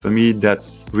For me,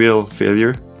 that's real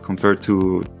failure compared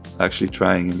to actually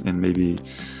trying and maybe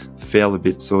fail a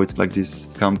bit. So it's like this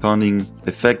compounding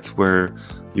effect where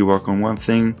you work on one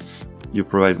thing, you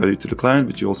provide value to the client,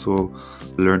 but you also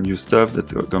learn new stuff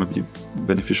that are going to be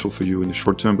beneficial for you in the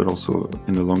short term, but also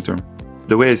in the long term.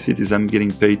 The way I see it is I'm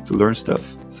getting paid to learn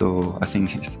stuff. So I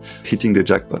think it's hitting the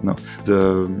jackpot now.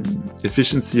 The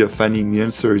efficiency of finding the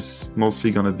answer is mostly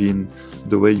going to be in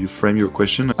the way you frame your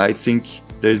question. I think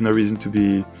there is no reason to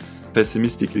be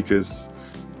pessimistic because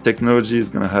technology is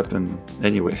going to happen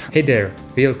anyway. Hey there,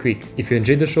 real quick. If you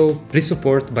enjoyed the show, please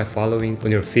support by following on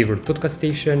your favorite podcast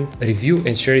station, review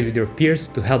and share it with your peers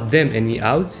to help them and me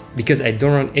out because I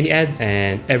don't run any ads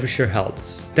and every share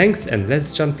helps. Thanks and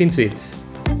let's jump into it.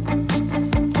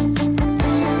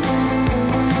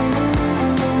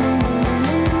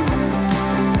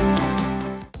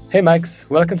 Hey Max,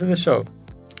 welcome to the show.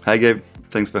 Hi Gabe,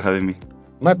 thanks for having me.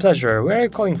 My pleasure. Where are you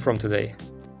calling from today?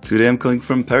 Today I'm calling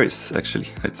from Paris, actually.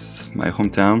 It's my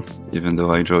hometown. Even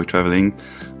though I enjoy traveling,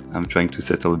 I'm trying to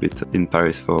settle a bit in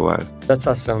Paris for a while. That's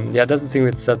awesome. Yeah, that's the thing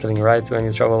with settling, right? When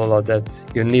you travel a lot, that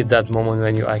you need that moment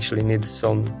when you actually need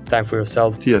some time for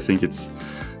yourself. I think it's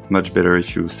much better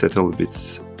if you settle a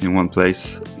bit in one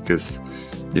place, because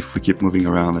if we keep moving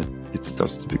around, it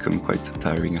starts to become quite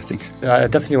tiring, I think. I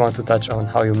definitely want to touch on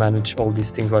how you manage all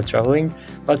these things while traveling.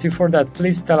 But before that,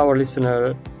 please tell our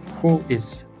listener, who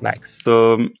is Max?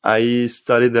 So I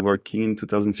started working in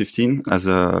 2015 as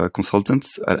a consultant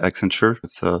at Accenture.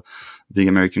 It's a big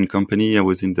American company. I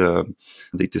was in the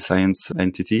data science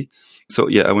entity. So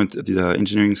yeah, I went to the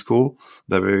engineering school,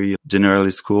 but very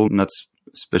generalist school, not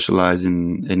specialized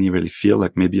in any really field,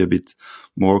 like maybe a bit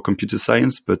more computer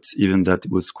science, but even that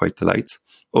was quite light.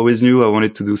 Always knew I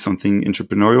wanted to do something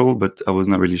entrepreneurial, but I was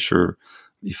not really sure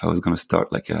if I was going to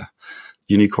start like a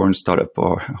unicorn startup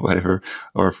or whatever,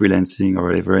 or freelancing or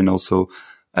whatever. And also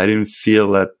I didn't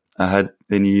feel that I had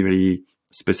any really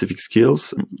specific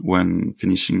skills when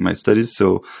finishing my studies.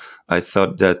 So I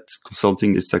thought that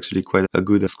consulting is actually quite a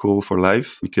good school for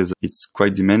life because it's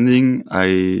quite demanding.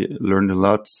 I learned a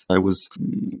lot. I was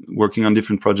working on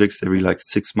different projects every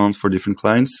 6 months for different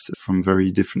clients from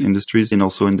very different industries. And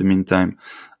also in the meantime,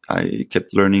 I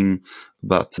kept learning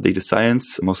about data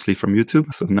science, mostly from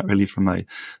YouTube, so not really from my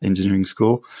engineering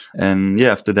school. And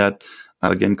yeah, after that,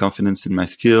 I gained confidence in my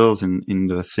skills and in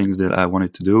the things that I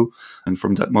wanted to do. And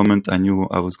from that moment, I knew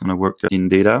I was going to work in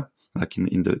data, like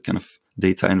in the kind of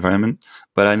data environment.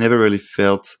 But I never really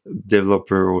felt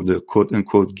developer or the quote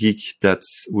unquote geek that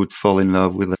would fall in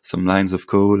love with some lines of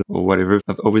code or whatever.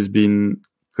 I've always been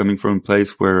coming from a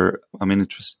place where I'm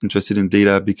interested in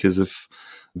data because of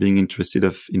being interested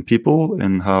in people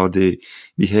and how they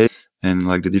behave and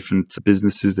the different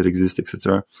businesses that exist,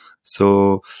 etc.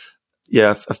 So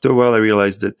yeah, after a while, I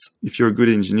realized that if you're a good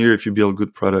engineer, if you build a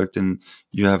good product and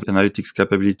you have analytics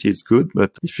capability, it's good.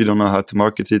 But if you don't know how to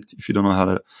market it, if you don't know how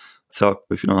to talk,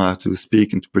 if you don't know how to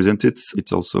speak and to present it,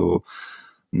 it's also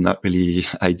not really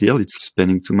ideal. It's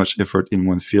spending too much effort in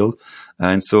one field.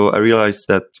 And so I realized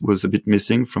that was a bit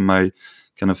missing from my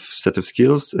kind of set of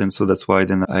skills. And so that's why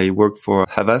then I worked for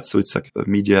Havas. So it's like a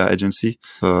media agency,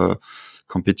 a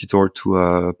competitor to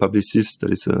a Publicis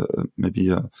that is maybe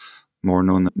a more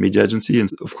known media agency. And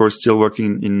of course, still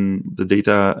working in the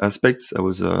data aspects. I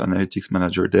was an analytics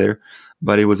manager there,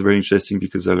 but it was very interesting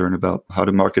because I learned about how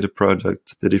to market a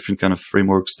product, the different kind of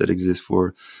frameworks that exist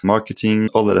for marketing,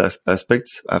 all that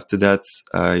aspects. After that,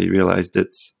 I realized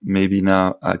that maybe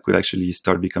now I could actually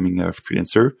start becoming a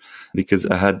freelancer because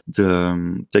I had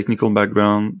the technical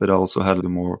background, but I also had the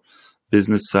more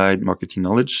business side marketing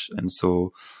knowledge. And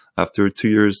so after 2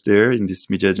 years there in this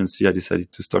media agency, I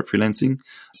decided to start freelancing.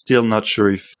 Still not sure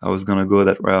if I was going to go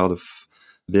that route of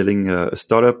building a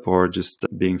startup or just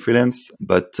being freelance.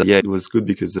 But yeah, it was good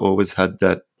because I always had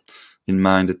that in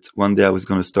mind that one day I was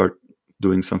going to start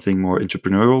doing something more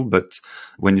entrepreneurial. But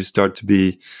when you start to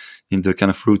be in the kind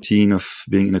of routine of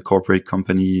being in a corporate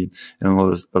company and all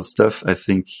that stuff, I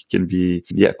think can be,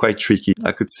 quite tricky.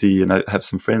 I could see, and I have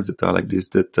some friends that are like this,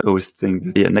 that always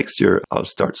think that, next year I'll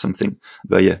start something.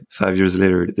 But 5 years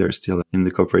later, they're still in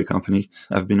the corporate company.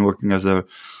 I've been working as a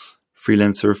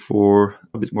freelancer for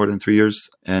a bit more than 3 years,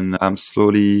 and I'm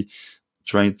slowly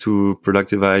trying to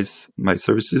productivize my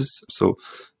services. So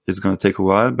it's going to take a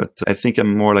while, but I think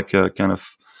I'm more like a kind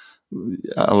of,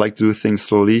 I like to do things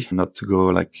slowly, not to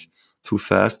go too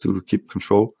fast to keep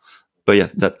control.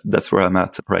 But that's where I'm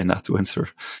at right now to answer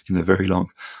in a very long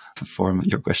form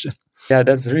your question. Yeah,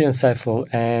 that's really insightful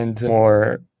and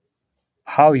more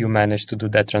how you managed to do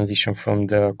that transition from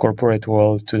the corporate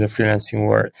world to the freelancing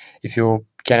world. If you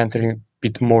can enter in a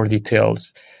bit more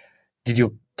details, did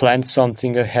you plan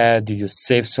something ahead? Did you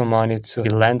save some money to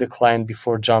land a client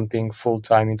before jumping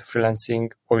full-time into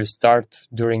freelancing, or you start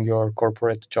during your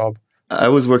corporate job? I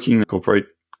was working in corporate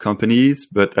companies,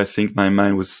 but I think my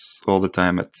mind was all the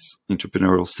time at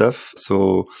entrepreneurial stuff.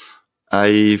 So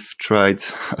I've tried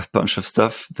a bunch of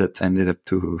stuff that ended up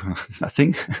to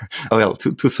nothing. Well,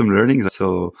 to some learnings.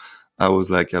 So I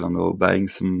was like, I don't know, buying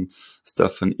some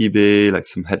stuff on eBay, like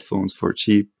some headphones for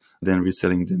cheap, then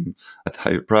reselling them at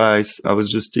higher price. I was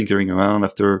just tinkering around.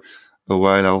 After a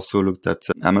while, I also looked at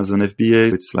Amazon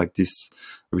FBA. It's like this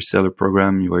reseller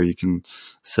program where you can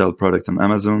sell product on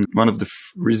Amazon. One of the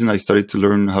reasons I started to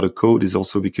learn how to code is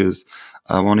also because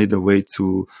I wanted a way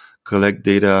to collect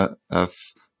data of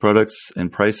products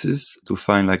and prices to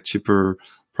find like cheaper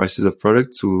prices of product,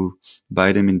 to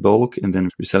buy them in bulk and then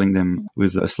reselling them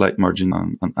with a slight margin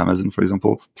on Amazon, for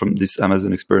example. From this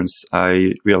Amazon experience,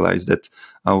 I realized that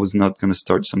I was not going to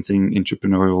start something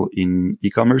entrepreneurial in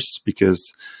e-commerce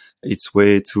because it's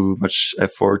way too much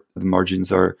effort. The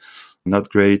margins are not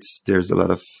great. There's a lot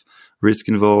of risk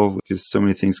involved because so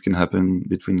many things can happen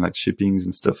between like shippings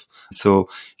and stuff. So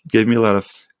it gave me a lot of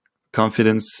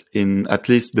confidence in at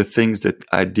least the things that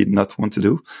I did not want to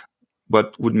do.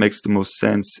 What would makes the most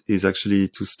sense is actually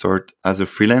to start as a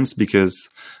freelance because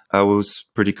I was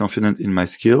pretty confident in my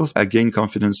skills. I gained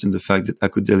confidence in the fact that I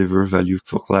could deliver value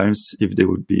for clients if they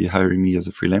would be hiring me as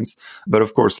a freelance. But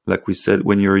of course, like we said,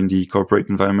 when you're in the corporate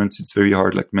environment, it's very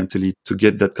hard, like mentally, to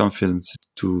get that confidence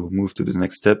to move to the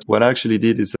next step. What I actually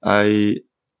did is I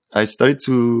started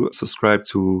to subscribe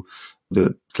to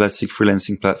the classic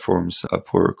freelancing platforms,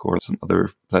 Upwork or some other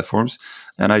platforms.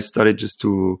 And I started just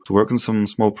to work on some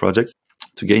small projects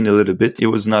to gain a little bit. It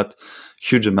was not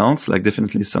huge amounts, like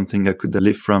definitely something I could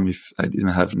live from if I didn't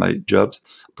have my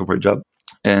corporate job.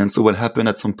 And so what happened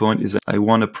at some point is that I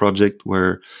won a project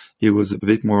where it was a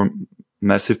bit more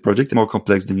massive project, more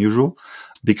complex than usual,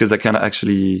 because I kind of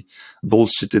actually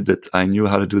bullshitted that I knew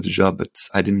how to do the job, but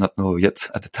I did not know yet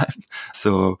at the time.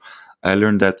 So I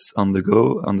learned that on the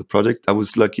go on the project. I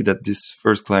was lucky that this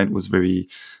first client was very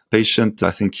patient. I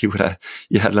think he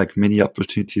had like many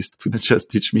opportunities to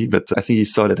just teach me, but I think he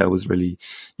saw that I was really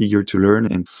eager to learn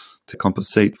and to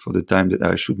compensate for the time that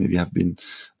I should maybe have been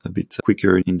a bit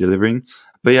quicker in delivering.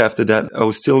 But yeah, after that, I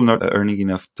was still not earning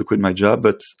enough to quit my job,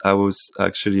 but I was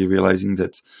actually realizing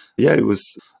that, yeah, it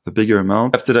was a bigger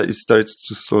amount. After that, it starts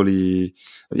to slowly,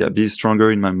 be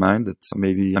stronger in my mind that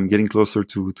maybe I'm getting closer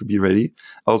to be ready.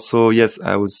 Also, yes,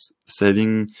 I was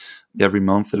saving every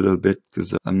month a little bit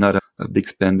because I'm not a big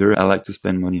spender. I like to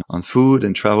spend money on food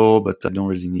and travel, but I don't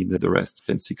really need the rest,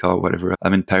 fancy car, whatever.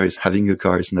 I'm in Paris. Having a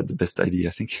car is not the best idea,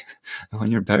 I think,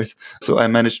 when you're in Paris. So I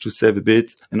managed to save a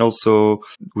bit. And also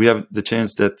we have the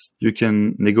chance that you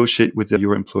can negotiate with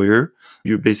your employer.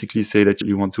 You basically say that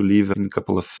you want to leave in a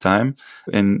couple of time,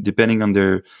 and depending on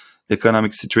their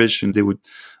economic situation, they would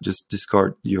just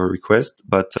discard your request.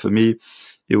 But for me,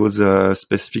 it was a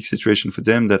specific situation for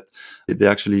them that they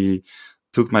actually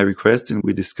took my request and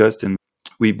we discussed, and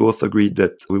we both agreed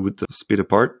that we would split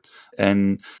apart.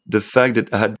 And the fact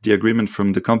that I had the agreement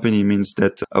from the company means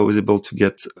that I was able to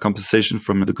get compensation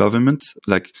from the government,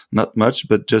 like not much,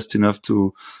 but just enough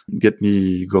to get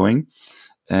me going.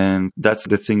 And that's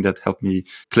the thing that helped me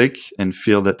click and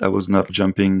feel that I was not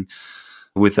jumping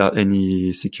without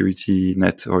any security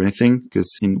net or anything,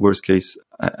 because in worst case,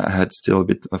 I had still a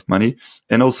bit of money.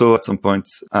 And also at some point,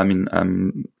 I mean,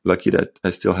 I'm lucky that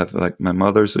I still have like my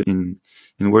mother. So in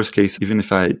worst case, even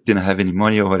if I didn't have any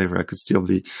money or whatever, I could still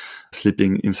be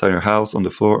sleeping inside her house on the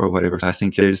floor or whatever. I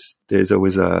think there's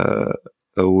always a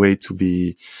way to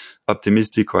be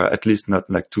optimistic, or at least not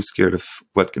like too scared of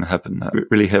what can happen. What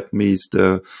really helped me is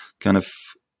the kind of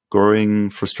growing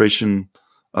frustration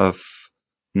of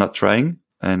not trying.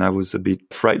 And I was a bit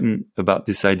frightened about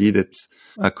this idea that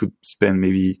I could spend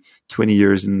maybe 20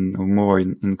 years or more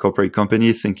in corporate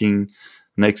company, thinking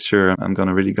next year I'm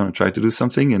really gonna try to do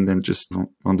something and then just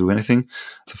don't do anything.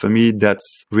 So for me,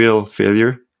 that's real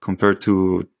failure compared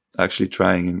to actually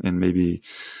trying and maybe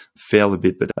fail a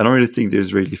bit. But I don't really think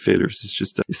there's really failures. It's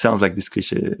just, it sounds like this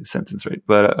cliche sentence, right?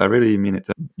 But I really mean it.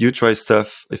 You try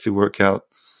stuff. If it works out,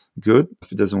 good.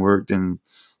 If it doesn't work, then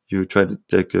you try to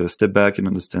take a step back and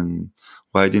understand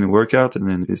why it didn't work out. And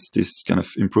then it's this kind of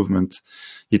improvement,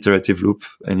 iterative loop.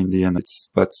 And in the end, it's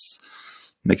what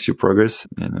makes you progress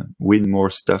and win more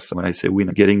stuff. When I say win,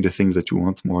 getting the things that you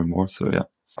want more and more. So yeah.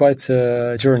 Quite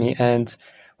a journey. And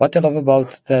what I love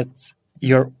about that,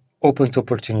 you're open to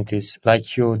opportunities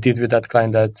like you did with that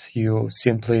client that you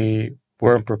simply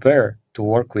weren't prepared to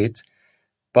work with,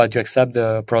 but you accept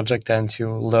the project and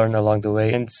you learn along the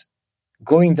way. And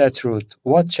going that route,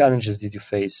 what challenges did you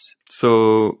face?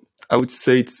 So I would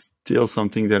say it's still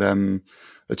something that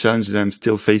a challenge that I'm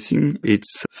still facing.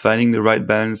 It's finding the right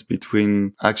balance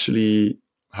between actually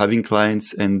having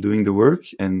clients and doing the work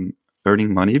and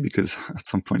earning money, because at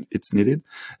some point it's needed.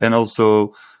 And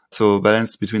also, so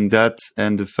balance between that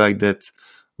and the fact that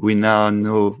we now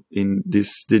know in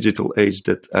this digital age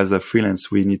that as a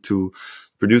freelance, we need to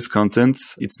produce content.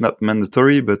 It's not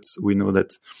mandatory, but we know that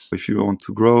if you want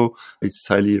to grow, it's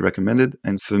highly recommended.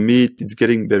 And for me, it's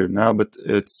getting better now, but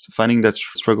it's finding that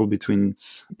struggle between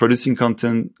producing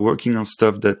content, working on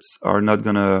stuff that are not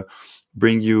going to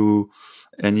bring you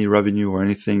any revenue or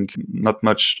anything, not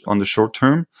much on the short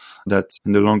term, that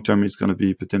in the long term is going to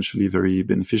be potentially very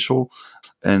beneficial.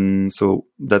 And so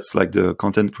that's like the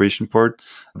content creation part.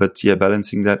 But yeah,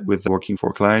 balancing that with working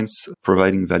for clients,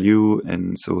 providing value.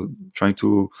 And so trying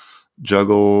to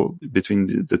juggle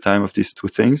between the time of these two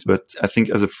things. But I think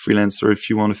as a freelancer, if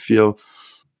you want to feel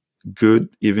good,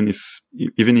 even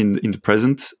in the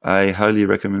present, I highly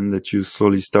recommend that you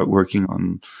slowly start working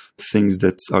on things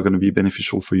that are going to be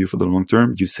beneficial for you for the long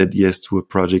term. You said yes to a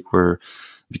project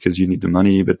because you need the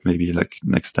money, but maybe like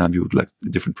next time you would like a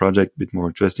different project, a bit more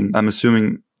interesting. I'm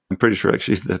pretty sure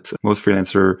actually that most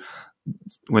freelancer,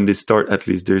 when they start, at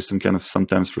least there's some kind of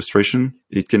sometimes frustration.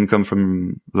 It can come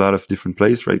from a lot of different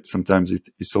places, right? Sometimes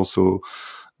it's also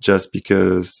just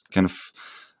because kind of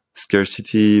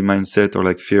scarcity mindset or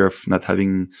like fear of not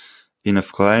having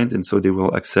enough client. And so they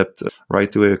will accept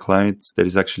right away a client that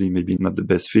is actually maybe not the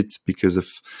best fit because of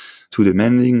too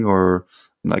demanding or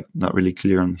like not really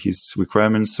clear on his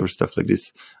requirements or stuff like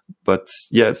this. But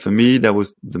yeah, for me, that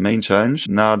was the main challenge.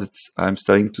 Now that I'm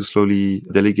starting to slowly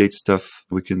delegate stuff,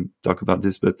 we can talk about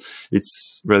this, but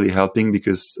it's really helping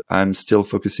because I'm still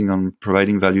focusing on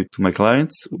providing value to my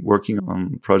clients, working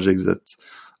on projects that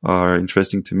are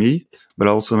interesting to me, but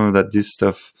I also know that this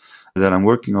stuff that I'm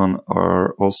working on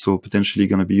are also potentially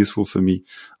going to be useful for me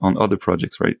on other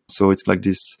projects, right? So it's like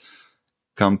this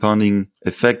compounding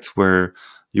effect where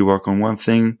you work on one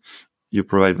thing, you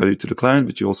provide value to the client,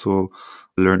 but you also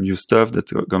learn new stuff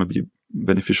that's going to be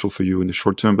beneficial for you in the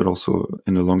short term, but also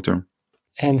in the long term.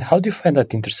 And how do you find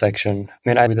that intersection?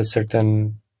 I mean, with a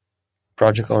certain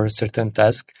project or a certain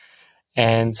task,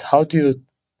 and how do you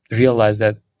realize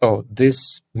that, oh,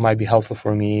 this might be helpful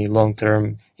for me long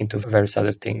term into various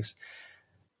other things?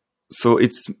 So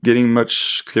it's getting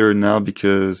much clearer now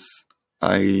because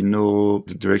I know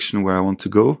the direction where I want to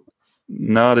go.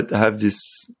 Now that I have this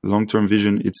long-term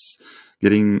vision, it's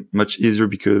getting much easier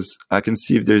because I can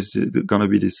see if there's going to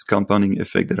be this compounding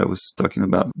effect that I was talking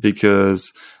about.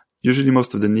 Because usually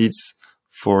most of the needs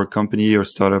for a company or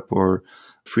startup or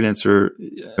freelancer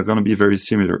are going to be very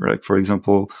similar. Like, for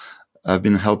example, I've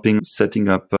been helping setting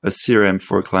up a CRM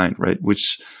for a client, right?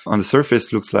 Which on the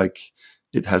surface looks like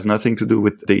it has nothing to do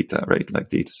with data, right? Like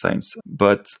data science.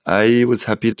 But I was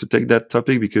happy to take that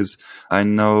topic because I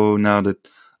know now that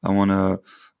I want to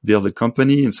build a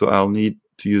company. And so I'll need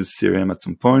to use CRM at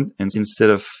some point. And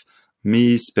instead of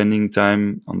me spending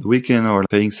time on the weekend or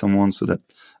paying someone so that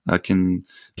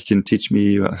he can teach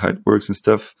me how it works and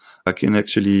stuff, I can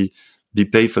actually be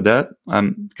paid for that.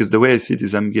 Because the way I see it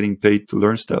is I'm getting paid to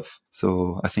learn stuff.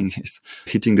 So I think it's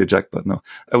hitting the jackpot. No,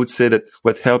 I would say that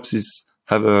what helps is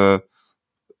have a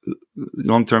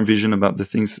long-term vision about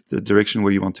the direction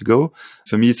where you want to go.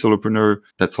 For me, solopreneur,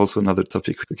 that's also another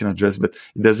topic we can address, but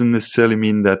it doesn't necessarily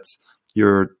mean that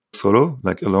you're solo,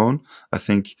 like alone. I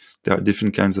think there are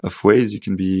different kinds of ways. You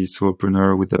can be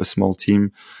solopreneur with a small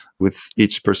team, with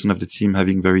each person of the team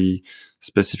having very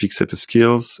specific set of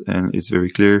skills, and it's very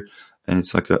clear, and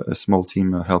it's like a small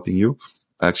team helping you.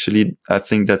 Actually, I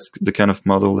think that's the kind of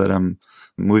model that I'm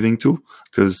moving to,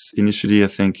 because initially I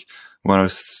think when I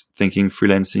was thinking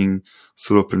freelancing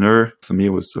solopreneur, for me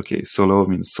it was, okay, solo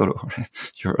means solo, right?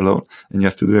 You're alone and you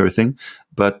have to do everything.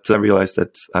 But I realized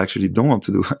that I actually don't want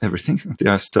to do everything.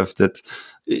 There are stuff that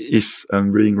if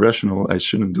I'm being rational, I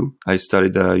shouldn't do. I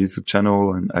started a YouTube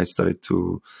channel and I started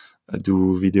to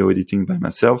do video editing by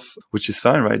myself, which is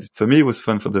fine, right? For me, it was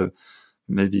fun for the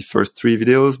maybe first 3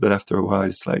 videos, but after a while,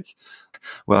 it's like,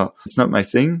 well, it's not my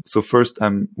thing. So first,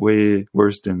 I'm way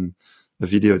worse than a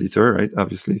video editor, right?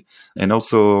 Obviously. And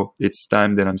also it's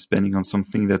time that I'm spending on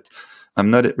something that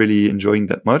I'm not really enjoying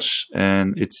that much.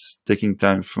 And it's taking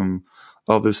time from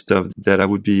other stuff that I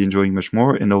would be enjoying much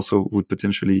more and also would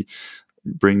potentially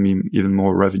bring me even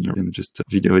more revenue than just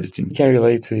video editing. I can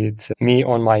relate to it. Me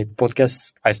on my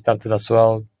podcast, I started as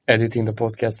well editing the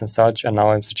podcast and such. And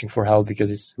now I'm searching for help because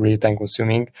it's really time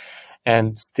consuming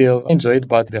and still enjoy it,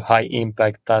 but the high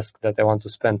impact task that I want to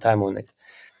spend time on it.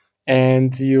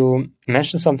 And you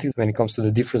mentioned something when it comes to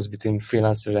the difference between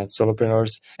freelancers and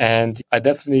solopreneurs. And I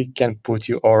definitely can put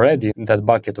you already in that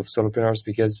bucket of solopreneurs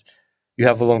because you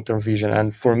have a long-term vision.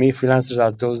 And for me, freelancers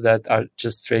are those that are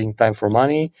just trading time for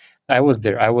money. I was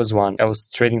there. I was one. I was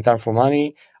trading time for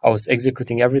money. I was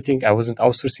executing everything. I wasn't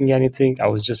outsourcing anything. I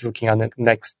was just looking at the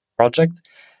next project.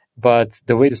 But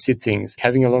the way to see things,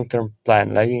 having a long-term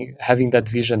plan, having that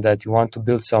vision that you want to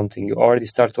build something, you already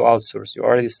start to outsource. You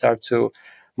already start to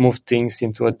move things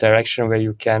into a direction where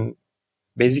you can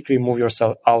basically move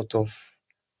yourself out of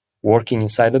working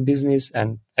inside a business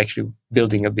and actually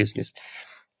building a business.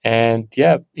 And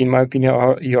yeah, in my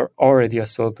opinion, you're already a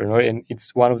solopreneur, and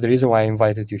it's one of the reasons why I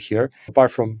invited you here,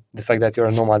 apart from the fact that you're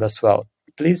a nomad as well.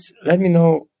 Please let me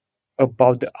know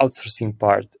about the outsourcing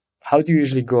part. How do you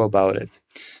usually go about it?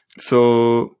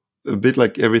 So a bit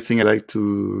like everything, I like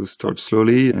to start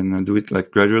slowly and do it like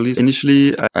gradually.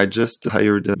 Initially, I just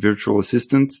hired a virtual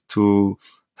assistant to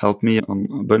help me on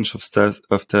a bunch of tasks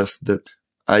that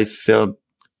I felt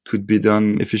could be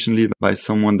done efficiently by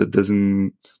someone that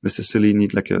doesn't necessarily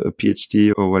need like a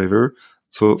PhD or whatever.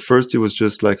 So first it was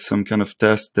just like some kind of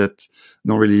tasks that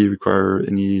don't really require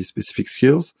any specific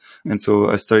skills. And so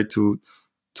I started to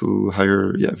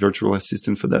hire virtual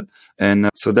assistant for that. And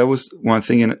so that was one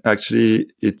thing. And actually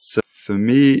it's for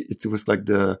me, it was like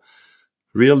the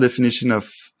real definition of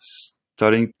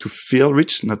starting to feel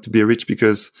rich, not to be rich,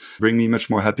 because bring me much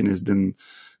more happiness than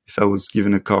if I was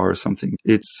given a car or something.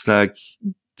 It's like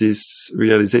this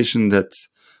realization that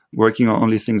working on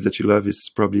only things that you love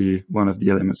is probably one of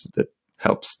the elements that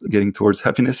helps getting towards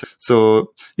happiness.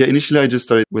 So yeah, initially I just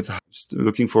started with just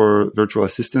looking for a virtual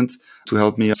assistant to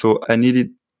help me. So I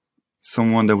needed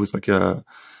someone that was like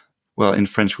well, in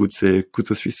French we would say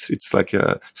couteau suisse. It's like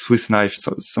a Swiss knife,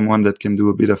 so someone that can do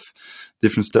a bit of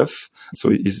different stuff. So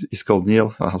he's called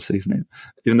Neil. I'll say his name.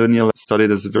 Even though Neil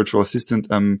started as a virtual assistant,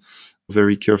 I'm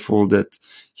very careful that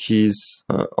he's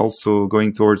also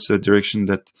going towards a direction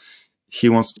that he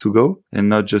wants to go and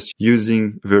not just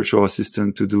using virtual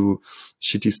assistant to do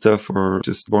shitty stuff or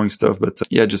just boring stuff, but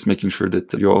just making sure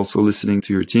that you're also listening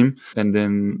to your team. And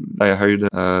then I hired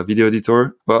a video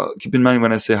editor. Well, keep in mind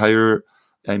when I say hire,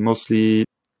 I mostly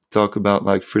talk about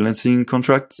like freelancing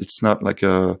contracts. It's not like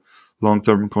a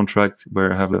long-term contract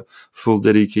where I have a full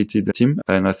dedicated team.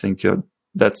 And I think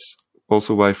that's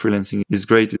also why freelancing is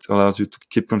great. It allows you to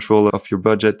keep control of your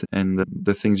budget and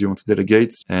the things you want to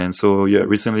delegate. And so,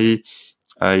 recently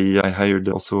I hired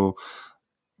also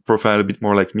profile a bit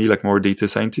more like me, like more data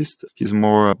scientist. He's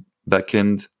more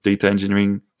back-end data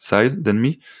engineering side than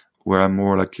me, where I'm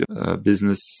more like a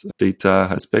business data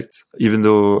aspect, even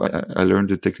though I learned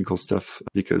the technical stuff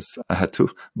because I had to.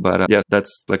 But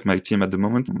that's like my team at the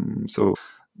moment. So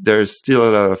there's still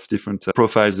a lot of different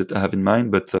profiles that I have in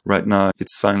mind, but right now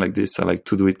it's fine like this. I like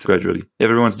to do it gradually.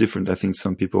 Everyone's different. I think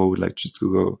some people would like just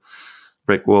to go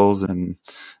break walls and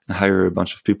hire a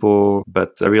bunch of people.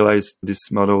 But I realized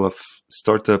this model of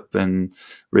startup and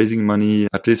raising money,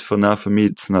 at least for now, for me,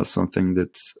 it's not something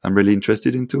that I'm really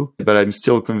interested into. But I'm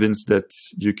still convinced that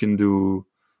you can do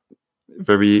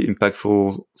very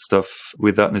impactful stuff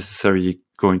without necessarily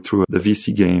going through the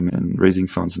VC game and raising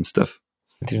funds and stuff.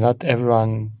 Not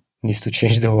everyone needs to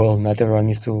change the world. Not everyone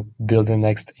needs to build the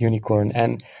next unicorn.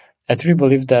 And I truly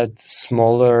believe that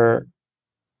smaller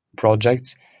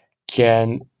projects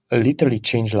can literally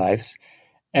change lives.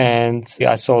 And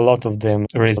I saw a lot of them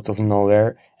raised out of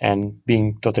nowhere and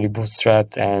being totally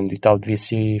bootstrapped and without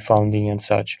VC funding and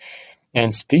such.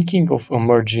 And speaking of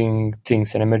emerging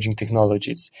things and emerging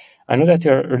technologies, I know that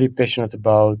you're really passionate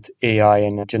about AI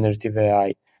and generative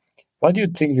AI. What do you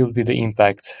think will be the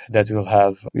impact that we'll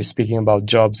have? We're speaking about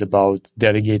jobs, about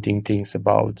delegating things,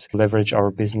 about leverage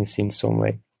our business in some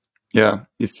way. Yeah,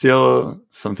 it's still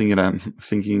something that I'm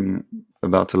thinking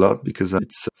about a lot because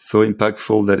it's so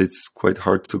impactful that it's quite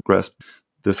hard to grasp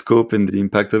the scope and the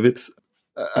impact of it.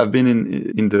 I've been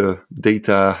in the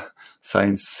data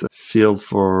science field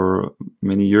for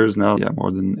many years now,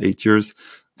 more than 8 years.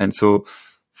 And so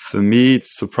for me,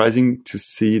 it's surprising to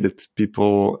see that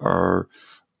people are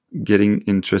getting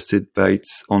interested by it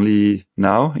only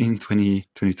now in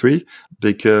 2023,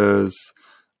 because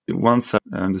once I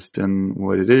understand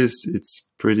what it is,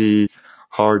 it's pretty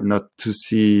hard not to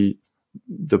see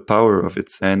the power of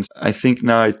it. And I think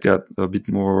now it got a bit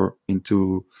more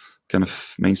into kind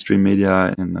of mainstream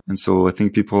media. And so I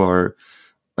think people are,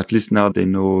 at least now they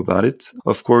know about it.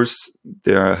 Of course,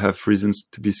 there have reasons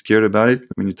to be scared about it.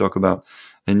 When you talk about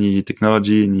any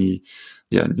technology, any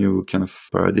new kind of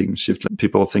paradigm shift,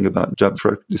 people think about job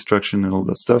destruction and all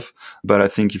that stuff. But I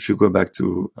think if you go back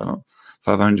to,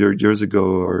 500 years ago,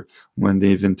 or when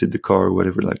they invented the car or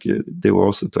whatever, like they were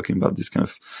also talking about this kind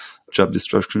of job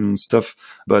destruction and stuff.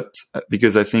 But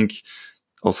because I think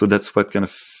also that's what kind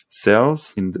of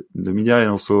sells in the media. And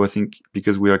also I think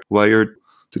because we are wired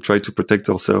to try to protect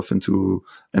ourselves and to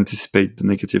anticipate the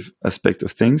negative aspect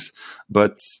of things.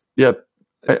 But yeah,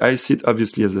 I see it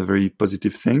obviously as a very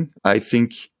positive thing. I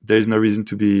think there is no reason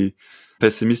to be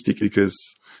pessimistic because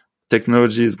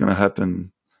technology is going to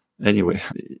happen anyway.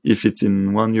 If it's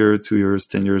in 1 year, 2 years,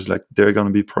 10 years, like there's going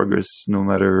to be progress no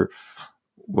matter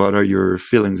what are your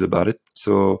feelings about it.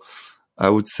 So I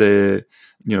would say,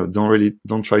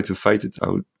 don't try to fight it. I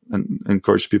would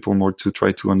encourage people more to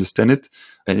try to understand it.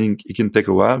 I think it can take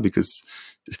a while because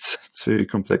it's very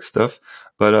complex stuff.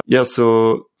 But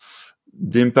so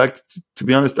the impact, to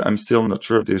be honest, I'm still not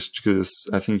sure because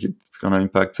I think it's going to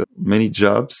impact many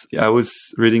jobs. I was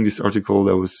reading this article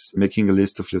that was making a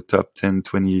list of the top 10,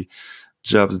 20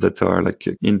 jobs that are like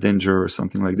in danger or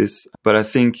something like this. But I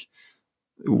think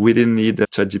we didn't need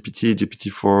ChatGPT,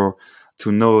 GPT-4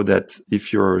 to know that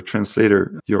if you're a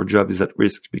translator, your job is at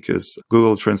risk because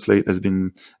Google Translate has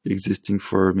been existing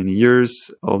for many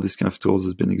years. All these kind of tools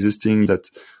has been existing, that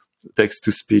text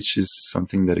to speech is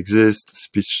something that exists,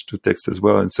 speech to text as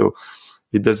well. And so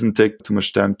it doesn't take too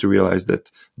much time to realize that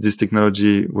this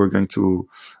technology we're going to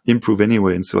improve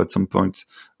anyway. And so at some point,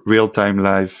 real-time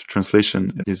live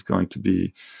translation is going to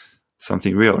be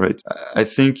something real, right? I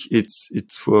think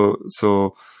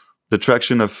so the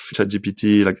traction of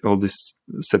ChatGPT, like all this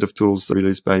set of tools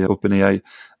released by OpenAI,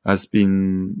 has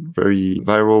been very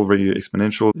viral, very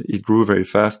exponential. It grew very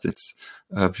fast. It's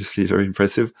obviously very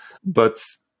impressive. But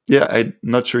yeah, I'm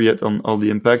not sure yet on all the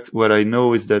impact. What I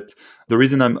know is that the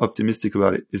reason I'm optimistic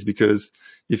about it is because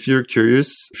if you're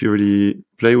curious, if you really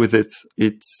play with it,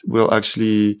 it will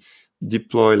actually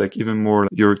deploy like even more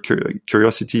your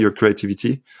curiosity, your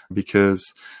creativity.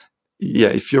 Because yeah,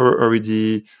 if you're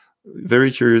already very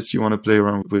curious, you want to play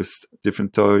around with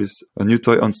different toys, a new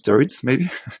toy on steroids maybe.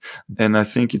 And I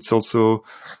think it's also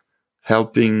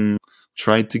helping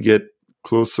try to get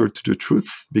closer to the truth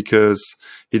because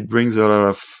it brings a lot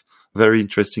of very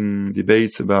interesting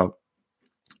debates about,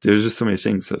 there's just so many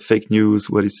things, fake news,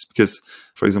 because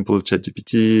for example,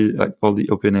 ChatGPT, like all the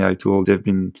OpenAI tool, they've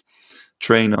been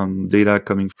trained on data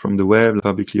coming from the web,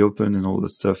 publicly open and all that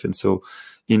stuff. And so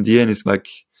in the end, it's like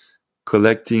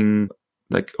collecting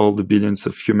like all the billions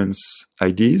of humans'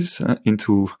 ideas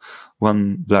into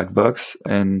one black box.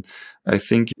 And I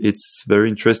think it's very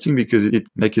interesting because it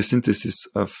makes a synthesis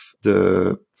of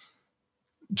the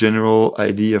general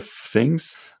idea of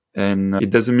things. And it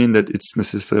doesn't mean that it's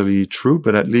necessarily true,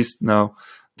 but at least now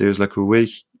there's like a way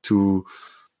to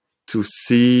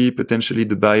see potentially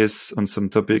the bias on some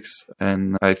topics.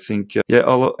 And I think,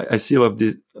 I see all of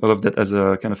that as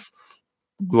a kind of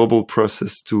global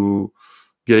process to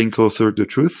getting closer to the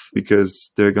truth,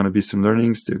 because there are going to be some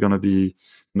learnings. There are going to be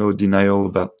no denial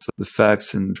about the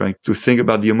facts and trying to think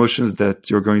about the emotions that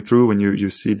you're going through when you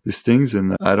see these things.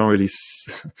 And I don't really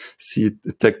see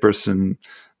a tech person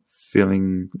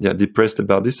feeling depressed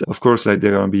about this. Of course, like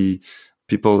there are going to be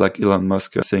people like Elon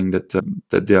Musk saying that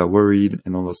they are worried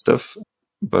and all that stuff.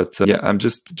 But I'm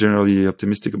just generally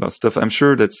optimistic about stuff. I'm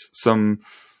sure that some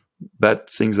bad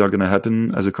things are going to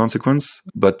happen as a consequence,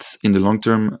 but in the long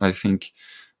term, I think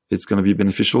it's going to be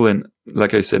beneficial. And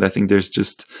like I said, I think there's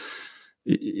just,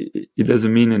 it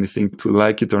doesn't mean anything to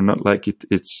like it or not like it.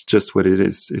 It's just what it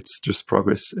is. It's just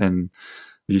progress. And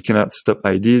you cannot stop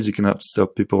ideas. You cannot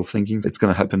stop people thinking. It's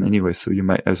going to happen anyway. So you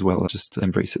might as well just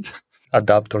embrace it.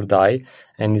 Adapt or die,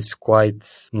 and it's quite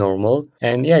normal.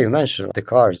 And you mentioned the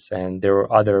cars, and there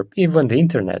were other, even the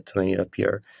internet when it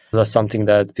appeared. That's something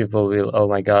that people will, oh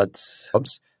my God,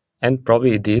 jobs, and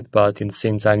probably it did, but in the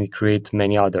same time it create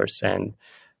many others, and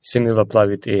similar apply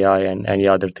with AI and any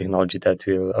other technology that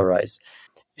will arise.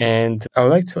 And I would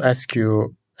like to ask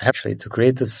you actually to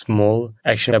create a small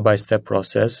action step-by-step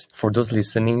process for those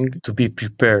listening to be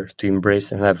prepared to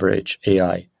embrace and leverage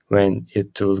AI when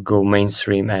it will go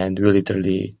mainstream and will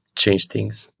literally change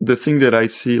things. The thing that I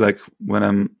see, like when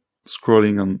I'm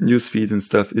scrolling on newsfeed and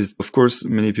stuff, is of course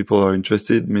many people are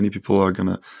interested. Many people are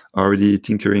already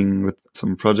tinkering with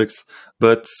some projects,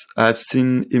 but I've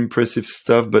seen impressive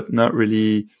stuff, but not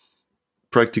really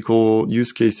practical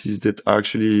use cases that are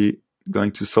actually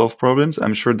going to solve problems.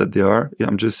 I'm sure that they are.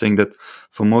 I'm just saying that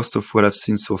for most of what I've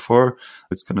seen so far,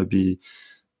 it's going to be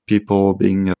people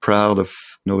being proud of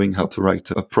knowing how to write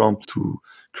a prompt to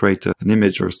create an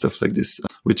image or stuff like this,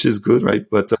 which is good, right?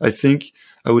 But I think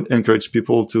I would encourage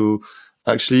people to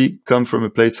actually come from a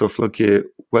place of, okay,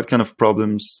 what kind of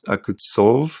problems I could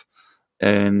solve?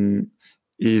 And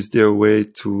is there a way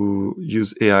to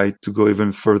use AI to go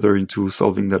even further into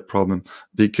solving that problem?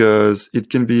 Because it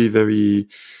can be very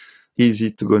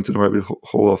easy to go into the rabbit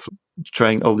hole of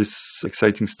trying all this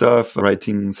exciting stuff,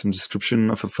 writing some description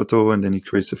of a photo, and then it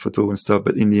creates a photo and stuff.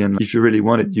 But in the end, if you really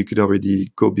want it, you could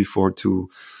already go before to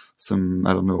some,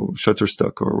 I don't know,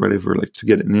 Shutterstock or whatever, like to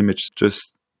get an image.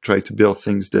 Just try to build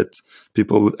things that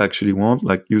people would actually want,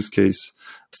 like use case,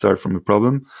 start from a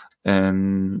problem.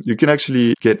 And you can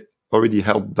actually get already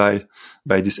helped by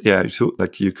this AI tool.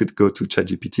 Like you could go to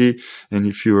ChatGPT, and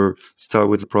if you start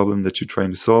with a problem that you're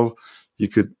trying to solve, you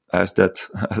could ask that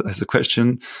as a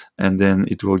question, and then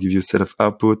it will give you a set of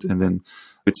output. And then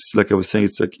it's like I was saying,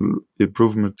 it's like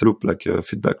improvement loop, like a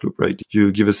feedback loop, right?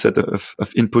 You give a set of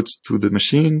inputs to the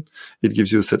machine. It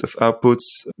gives you a set of outputs.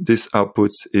 These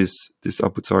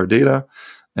outputs are data,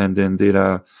 and then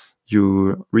data,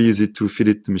 you reuse it to feed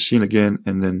it the machine again.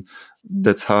 And then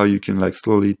that's how you can like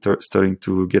slowly starting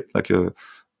to get like a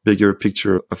bigger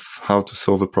picture of how to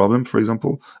solve a problem. For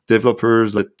example,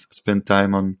 developers that spend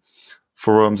time on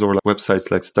forums or like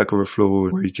websites like Stack Overflow,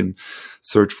 where you can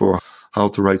search for how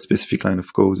to write specific line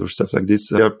of codes or stuff like this.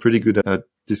 They are pretty good at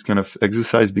this kind of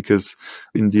exercise, because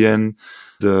in the end,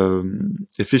 the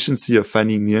efficiency of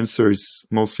finding the answer is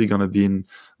mostly going to be in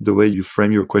the way you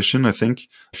frame your question. I think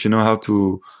if you know how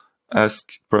to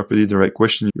ask properly the right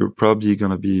question, you're probably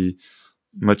going to be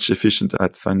much efficient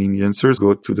at finding the answers,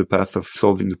 go to the path of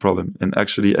solving the problem, and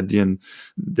actually at the end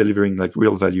delivering like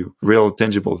real value, real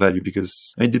tangible value.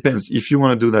 Because it depends if you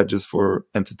want to do that just for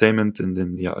entertainment, and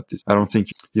then I don't think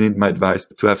you need my advice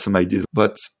to have some ideas.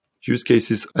 But use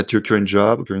cases at your current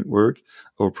job, current work,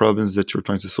 or problems that you're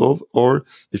trying to solve, or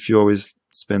if you always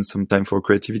spend some time for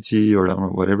creativity or I don't know,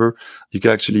 whatever, you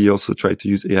can actually also try to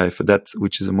use AI for that,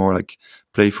 which is a more like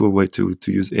playful way to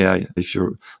use AI. If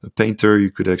you're a painter, you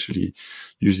could actually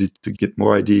use it to get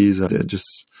more ideas.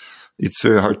 It's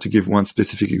very hard to give one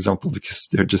specific example, because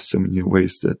there are just so many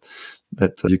ways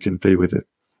that you can play with it.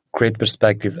 Great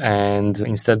perspective. And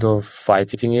instead of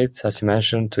fighting it, as you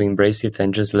mentioned, to embrace it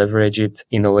and just leverage it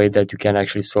in a way that you can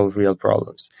actually solve real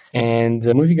problems. And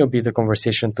moving a bit the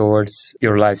conversation towards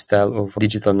your lifestyle of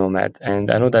digital nomad. And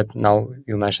I know that now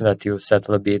you mentioned that you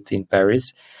settled a bit in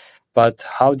Paris, but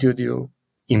how did you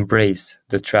embrace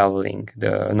the traveling,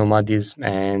 the nomadism,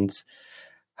 and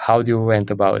how do you went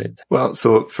about it? Well,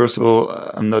 so first of all,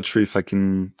 I'm not sure if I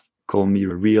can call me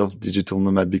a real digital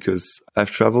nomad, because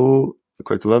I've traveled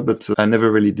quite a lot, but I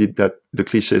never really did that, the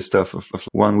cliche stuff of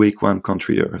 1 week, one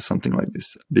country or something like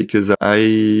this, because I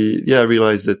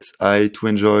realized that to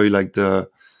enjoy like the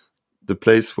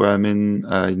place where I'm in,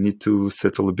 I need to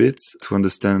settle a bit to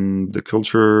understand the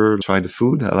culture, try the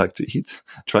food I like to eat,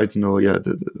 try to know a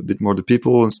bit more the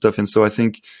people and stuff. And so I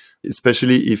think,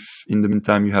 especially if in the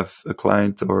meantime you have a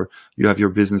client or you have your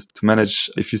business to manage,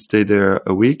 if you stay there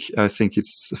a week, I think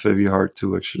it's very hard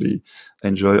to actually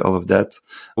enjoy all of that.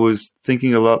 I was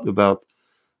thinking a lot about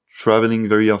traveling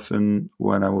very often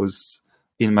when I was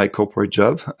in my corporate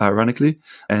job, ironically.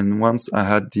 And once I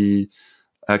had the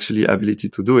actually ability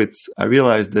to do it, I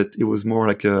realized that it was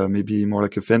maybe more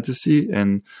like a fantasy.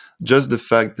 And just the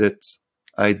fact that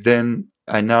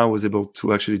I now was able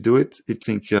to actually do it, I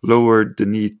think lowered the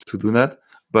need to do that.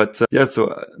 But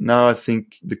so now I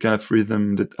think the kind of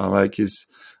freedom that I like is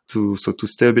to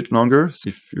stay a bit longer. So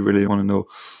if you really want to know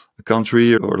a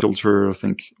country or culture, I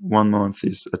think 1 month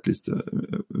is at least a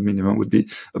minimum would be.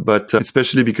 But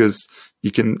especially because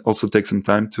you can also take some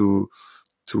time to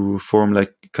form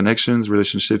like connections,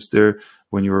 relationships there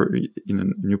when you're in a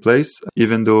new place.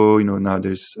 Even though, now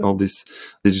there's all these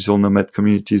digital nomad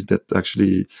communities that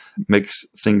actually makes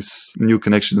new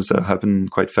connections happen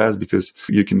quite fast, because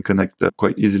you can connect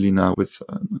quite easily now with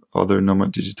other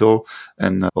nomad digital.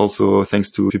 And also thanks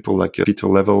to people like Peter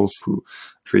Levels, who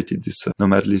created this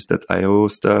nomadlist.io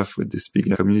stuff with this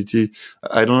big community.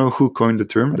 I don't know who coined the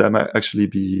term. That might actually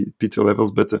be Peter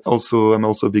Levels, but I'm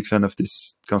also a big fan of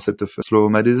this concept of slow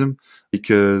nomadism,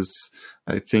 because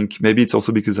I think maybe it's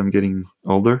also because I'm getting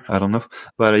older. I don't know.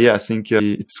 But I think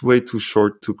it's way too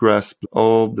short to grasp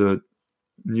all the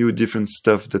new different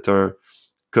stuff that are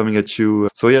coming at you.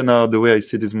 So now the way I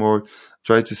see it is more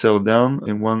try to settle down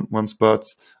in one spot.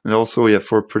 And also,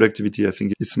 for productivity, I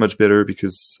think it's much better,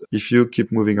 because if you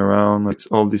keep moving around, like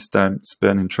all this time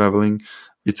spent in traveling,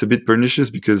 it's a bit pernicious,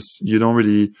 because you don't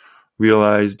really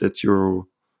realize that you're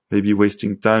maybe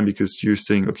wasting time, because you're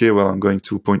saying, okay, well, I'm going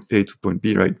to point A to point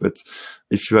B, right? But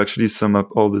if you actually sum up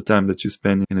all the time that you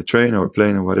spend in a train or a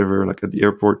plane or whatever, like at the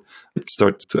airport, it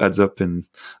starts to add up. And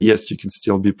yes, you can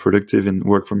still be productive and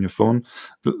work from your phone.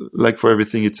 Like for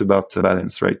everything, it's about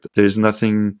balance, right? There's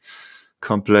nothing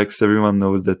complex. Everyone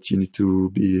knows that you need to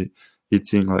be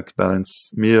eating like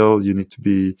balanced meal. You need to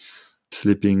be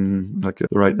sleeping like the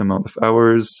right amount of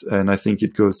hours. And I think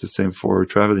it goes the same for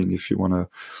traveling. If you want to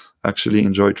actually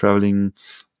enjoy traveling,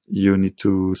 you need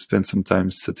to spend some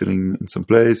time settling in some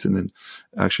place and then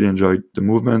actually enjoy the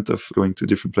movement of going to a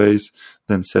different place,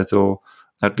 then settle.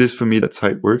 At least for me, that's how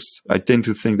it works. I tend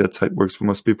to think that's how it works for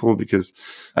most people, because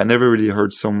I never really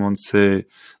heard someone say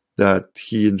that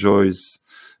he enjoys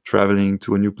traveling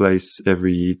to a new place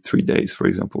every 3 days, for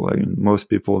example. I mean, most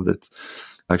people that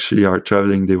actually are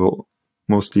traveling, they will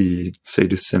mostly say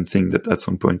the same thing, that at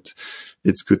some point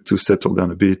it's good to settle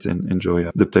down a bit and enjoy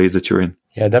the place that you're in.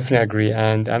 Yeah, definitely agree.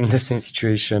 And I'm in the same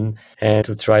situation, and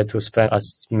to try to spend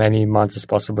as many months as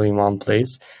possible in one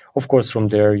place. Of course, from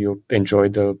there, you enjoy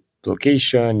the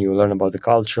location, you learn about the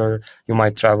culture, you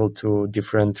might travel to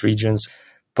different regions,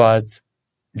 but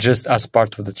just as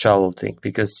part of the travel thing.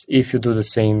 Because if you do the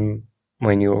same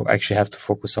when you actually have to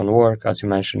focus on work, as you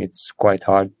mentioned, it's quite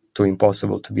hard to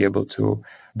impossible to be able to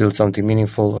build something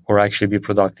meaningful or actually be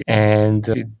productive. And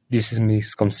this is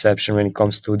misconception when it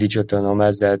comes to digital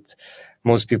nomads, that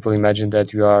most people imagine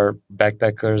that we are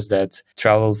backpackers that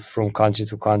travel from country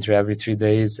to country every 3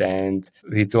 days and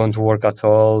we don't work at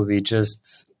all. We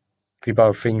just clip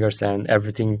our fingers and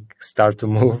everything start to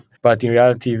move. But in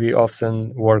reality, we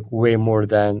often work way more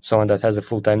than someone that has a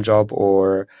full-time job,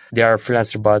 or they are a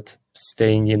freelancer but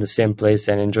staying in the same place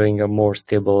and enjoying a more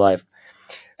stable life.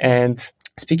 And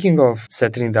speaking of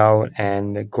settling down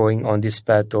and going on this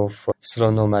path of slow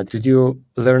nomad, did you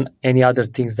learn any other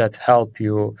things that help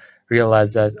you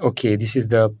realize that, okay, this is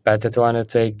the path that I want to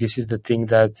take, this is the thing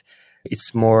that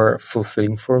it's more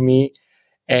fulfilling for me?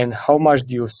 And how much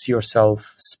do you see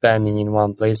yourself spending in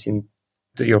one place in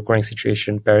your current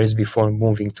situation, Paris, before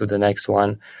moving to the next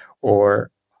one?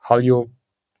 Or how your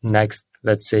next,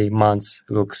 let's say, months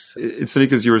looks? It's funny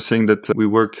because you were saying that we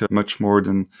work much more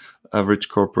than average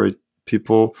corporate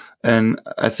people. And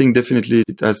I think definitely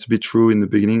it has to be true in the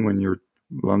beginning when you're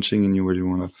launching and you really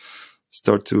want to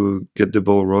start to get the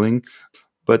ball rolling.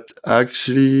 But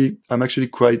actually, I'm actually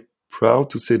quite proud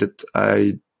to say that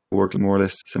I work more or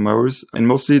less same hours. And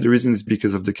mostly the reason is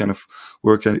because of the kind of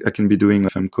work I can be doing.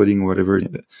 If I'm coding or whatever,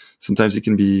 sometimes it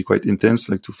can be quite intense,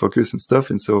 like to focus and stuff.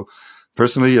 And so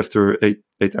personally, after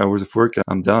eight hours of work,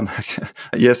 I'm done.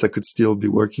 Yes, I could still be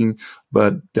working,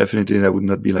 but definitely that would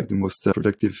not be like the most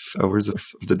productive hours of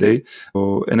the day.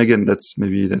 So, and again, that's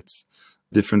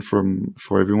different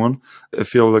for everyone. I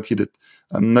feel lucky that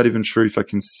I'm not even sure if I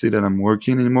can say that I'm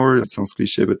working anymore. It sounds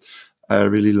cliche, but I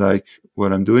really like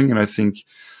what I'm doing. And I think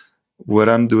what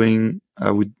I'm doing, I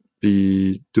would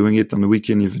be doing it on the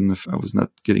weekend, even if I was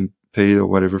not getting paid or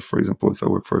whatever, for example, if I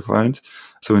work for a client.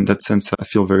 So in that sense, I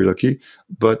feel very lucky.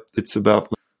 But it's about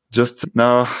just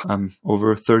now I'm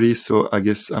over 30. So I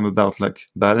guess I'm about like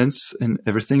balance in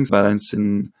everything, balance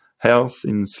in health,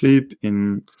 in sleep,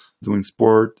 in doing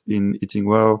sport, in eating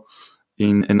well,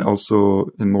 and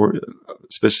also in more,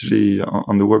 especially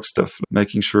on the work stuff,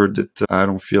 making sure that I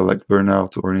don't feel like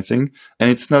burnout or anything.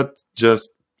 And it's not just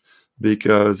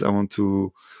because I want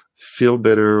to feel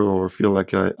better or feel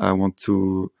like I want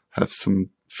to have some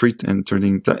free and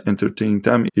entertaining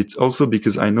time. It's also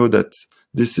because I know that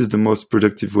this is the most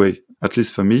productive way, at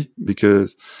least for me,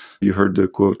 because you heard the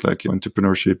quote, like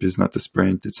entrepreneurship is not a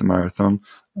sprint, it's a marathon.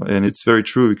 And it's very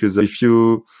true, because if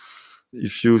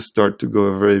you start to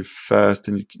go very fast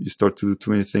and you start to do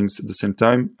too many things at the same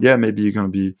time, yeah, maybe you're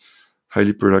going to be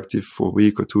highly productive for a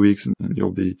week or 2 weeks and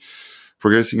you'll be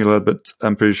progressing a lot. But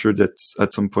I'm pretty sure that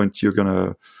at some point you're going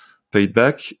to pay it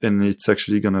back and it's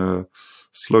actually going to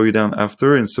slow you down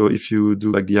after. And so if you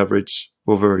do like the average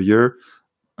over a year,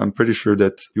 I'm pretty sure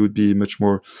that you would be much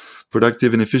more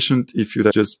productive and efficient if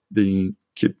you'd just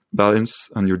keep balance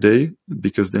on your day,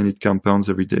 because then it compounds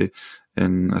every day.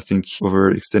 And I think over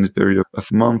an extended period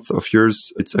of month, of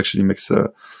years, it actually makes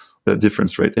a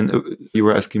difference, right? And you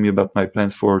were asking me about my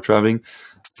plans for traveling.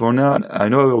 For now, I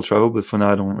know I will travel, but for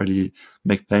now, I don't really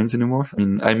make plans anymore. I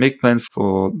mean, I make plans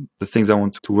for the things I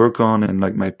want to work on and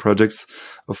like my projects.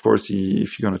 Of course,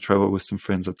 if you're going to travel with some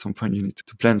friends at some point, you need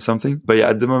to plan something. But yeah,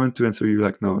 at the moment, to answer you,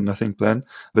 like, no, nothing planned.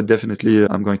 But definitely,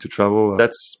 I'm going to travel.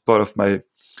 That's part of my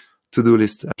to-do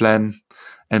list, plan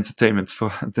entertainment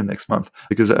for the next month,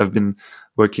 because I've been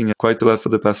working quite a lot for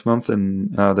the past month.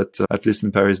 And now that at least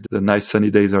in Paris, the nice sunny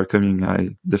days are coming, I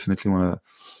definitely want to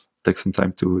take some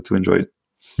time to enjoy it.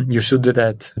 You should do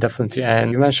that, definitely.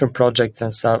 And you mentioned projects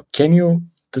and stuff. Can you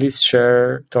please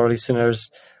share to our listeners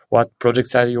what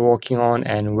projects are you working on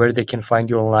and where they can find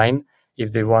you online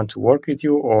if they want to work with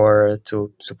you or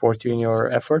to support you in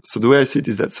your efforts? So the way I see it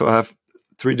is that, so I have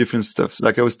three different stuff.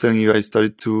 Like I was telling you, I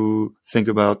started to think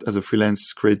about as a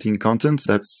freelance creating content.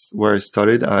 That's where I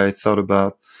started. I thought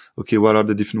about, okay, what are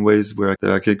the different ways where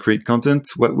I can create content?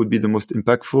 What would be the most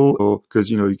impactful? Or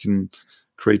because, you can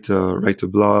write a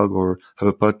blog or have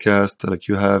a podcast like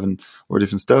you have or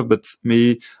different stuff. But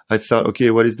me, I thought, okay,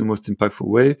 what is the most impactful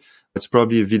way? It's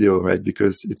probably a video, right?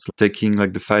 Because it's taking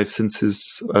like the five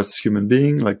senses as human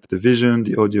being, like the vision,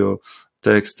 the audio,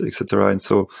 text, etc. And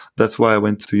so that's why I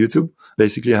went to YouTube.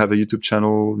 Basically, I have a YouTube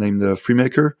channel named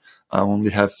Freemaker. I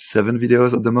only have 7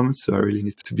 videos at the moment, so I really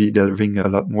need to be delivering a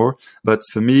lot more. But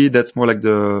for me, that's more like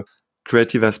the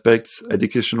creative aspects,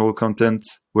 educational content,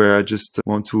 where I just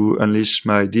want to unleash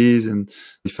my ideas. And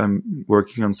if I'm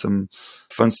working on some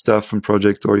fun stuff from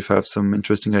project, or if I have some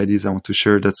interesting ideas I want to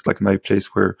share, that's like my place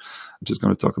where I'm just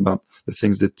going to talk about the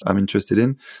things that I'm interested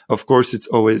in. Of course, it's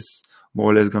always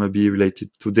more or less going to be related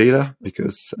to data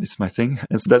because it's my thing.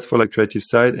 And so that's for like creative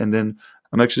side. And then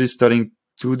I'm actually studying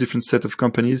 2 different set of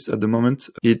companies at the moment.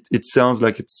 It sounds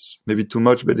like it's maybe too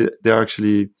much, but they're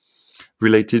actually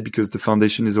related because the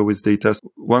foundation is always data.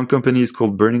 One company is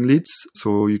called Burning Leads.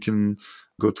 So you can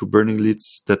go to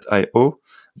burningleads.io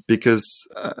because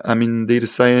I'm in data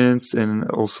science and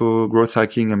also growth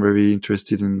hacking. I'm very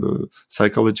interested in the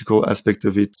psychological aspect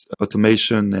of it,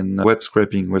 automation and web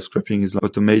scraping. Web scraping is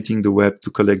automating the web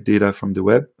to collect data from the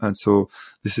web. And so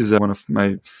this is one of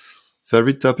my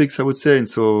favorite topics, I would say. And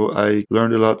so I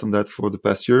learned a lot on that for the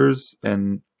past years.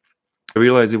 And I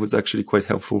realized it was actually quite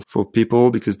helpful for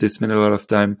people because they spend a lot of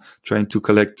time trying to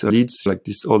collect leads, like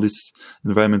all this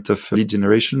environment of lead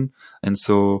generation. And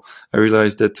so I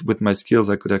realized that with my skills,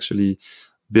 I could actually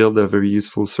build a very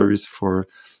useful service for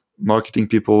marketing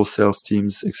people, sales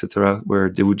teams, etc., where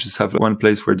they would just have one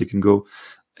place where they can go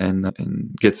and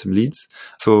get some leads.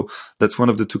 So that's one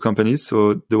of the 2 companies.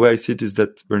 So the way I see it is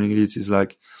that Burning Leads is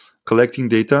like collecting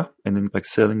data and then like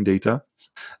selling data.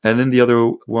 And then the other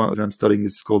one that I'm studying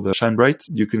is called ShineBright.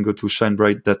 You can go to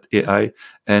shinebright.ai.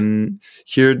 And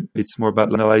here it's more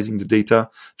about analyzing the data,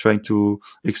 trying to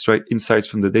extract insights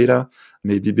from the data,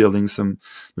 maybe building some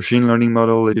machine learning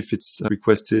model if it's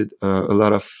requested, a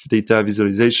lot of data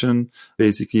visualization,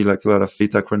 basically like a lot of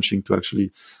data crunching to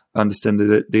actually understand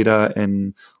the data.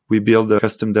 And we build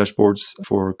custom dashboards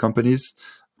for companies.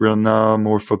 We are now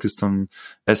more focused on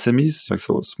SMEs, like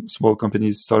so small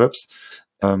companies, startups.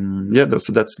 So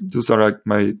those are like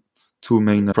my 2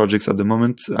 main projects at the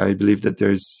moment. I believe that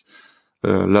there's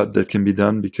a lot that can be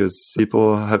done because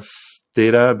people have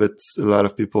data, but a lot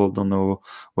of people don't know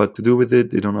what to do with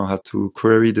it. They don't know how to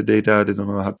query the data. They don't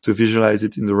know how to visualize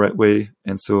it in the right way.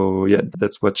 And so,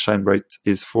 that's what ShineBright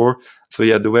is for. So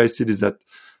the way I see it is that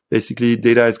basically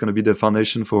data is going to be the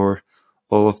foundation for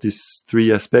all of these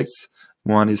 3 aspects.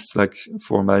 One is like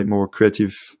for my more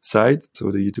creative side,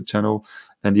 so the YouTube channel.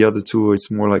 And the other 2 is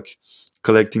more like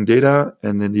collecting data.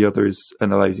 And then the other is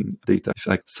analyzing data, if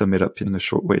I sum it up in a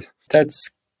short way. That's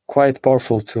quite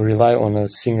powerful to rely on a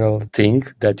single thing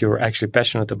that you're actually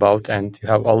passionate about and you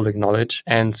have all the knowledge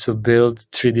and to build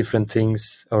 3 different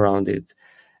things around it.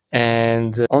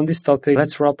 And on this topic,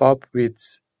 let's wrap up with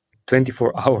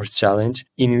 24 hours challenge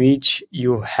in which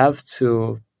you have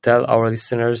to tell our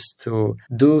listeners to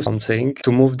do something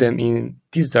to move them in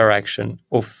this direction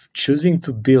of choosing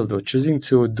to build or choosing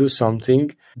to do something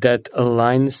that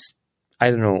aligns,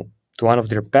 to one of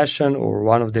their passion or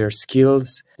one of their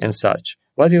skills and such.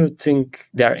 What do you think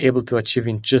they are able to achieve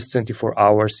in just 24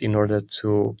 hours in order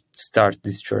to start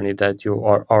this journey that you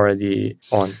are already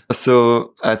on?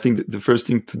 So I think the first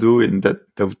thing to do, and that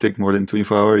would take more than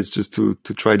 24 hours, is just to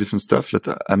try different stuff. But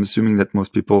I'm assuming that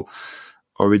most people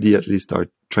already at least are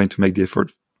trying to make the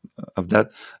effort of that.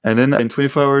 And then in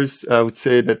 24 hours, I would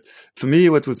say that for me,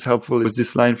 what was helpful was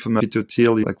this line from Peter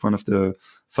Thiel, like one of the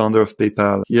founder of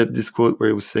PayPal. He had this quote where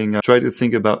he was saying, try to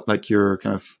think about like your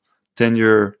kind of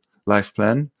 10-year life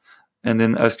plan and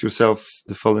then ask yourself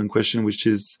the following question, which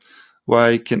is,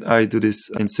 why can I do this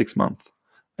in 6 months?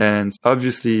 And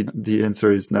obviously the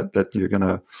answer is not that you're going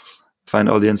to find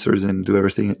all the answers and do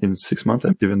everything in 6 months,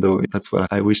 even though that's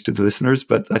what I wish to the listeners.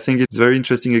 But I think it's a very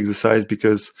interesting exercise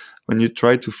because when you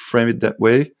try to frame it that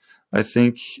way, I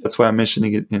think that's why I'm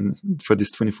mentioning it for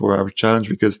this 24-hour challenge,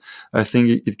 because I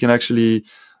think it can actually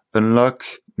unlock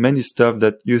many stuff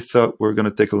that you thought were going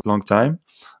to take a long time.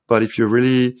 But if you're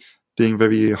really being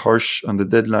very harsh on the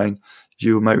deadline,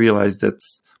 you might realize that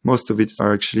most of it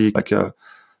are actually like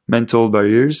mental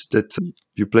barriers that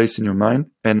you place in your mind.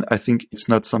 And I think it's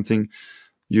not something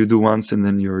you do once and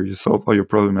then you solve all your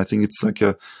problem. I think it's like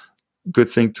a good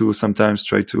thing to sometimes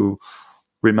try to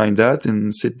remind that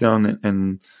and sit down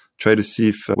and try to see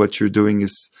if what you're doing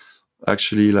is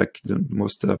actually like the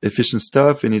most efficient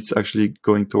stuff, and it's actually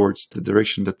going towards the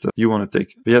direction that you want to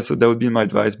take. But yeah, so that would be my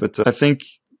advice. But I think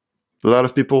a lot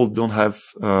of people don't have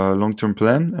a long-term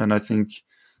plan, and I think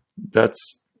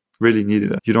that's really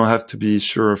needed. You don't have to be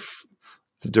sure of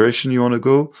the direction you want to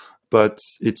go, but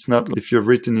it's not, if you've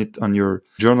written it on your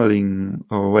journaling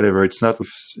or whatever, it's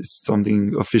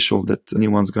something official that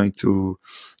anyone's going to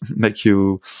make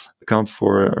you account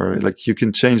for, or like you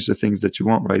can change the things that you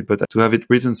want, right? But to have it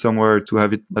written somewhere, to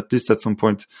have it at least at some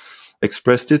point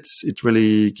expressed, it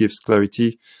really gives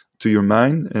clarity to your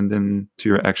mind and then to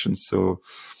your actions. So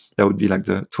that would be like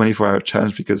the 24-hour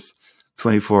challenge, because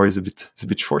 24 is a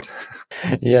bit short.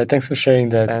 Yeah, thanks for sharing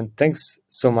that. And thanks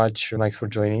so much, Max, for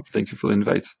joining. Thank you for the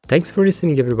invite. Thanks for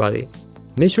listening, everybody.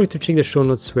 Make sure to check the show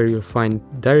notes where you'll find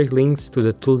direct links to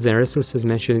the tools and resources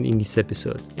mentioned in this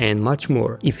episode, and much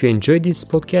more. If you enjoyed this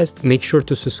podcast, make sure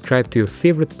to subscribe to your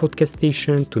favorite podcast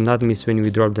station to not miss when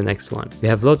we drop the next one. We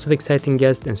have lots of exciting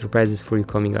guests and surprises for you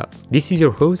coming up. This is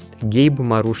your host, Gabe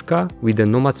Marushka, with the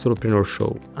Nomad Solopreneur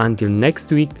Show. Until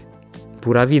next week,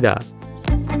 pura vida!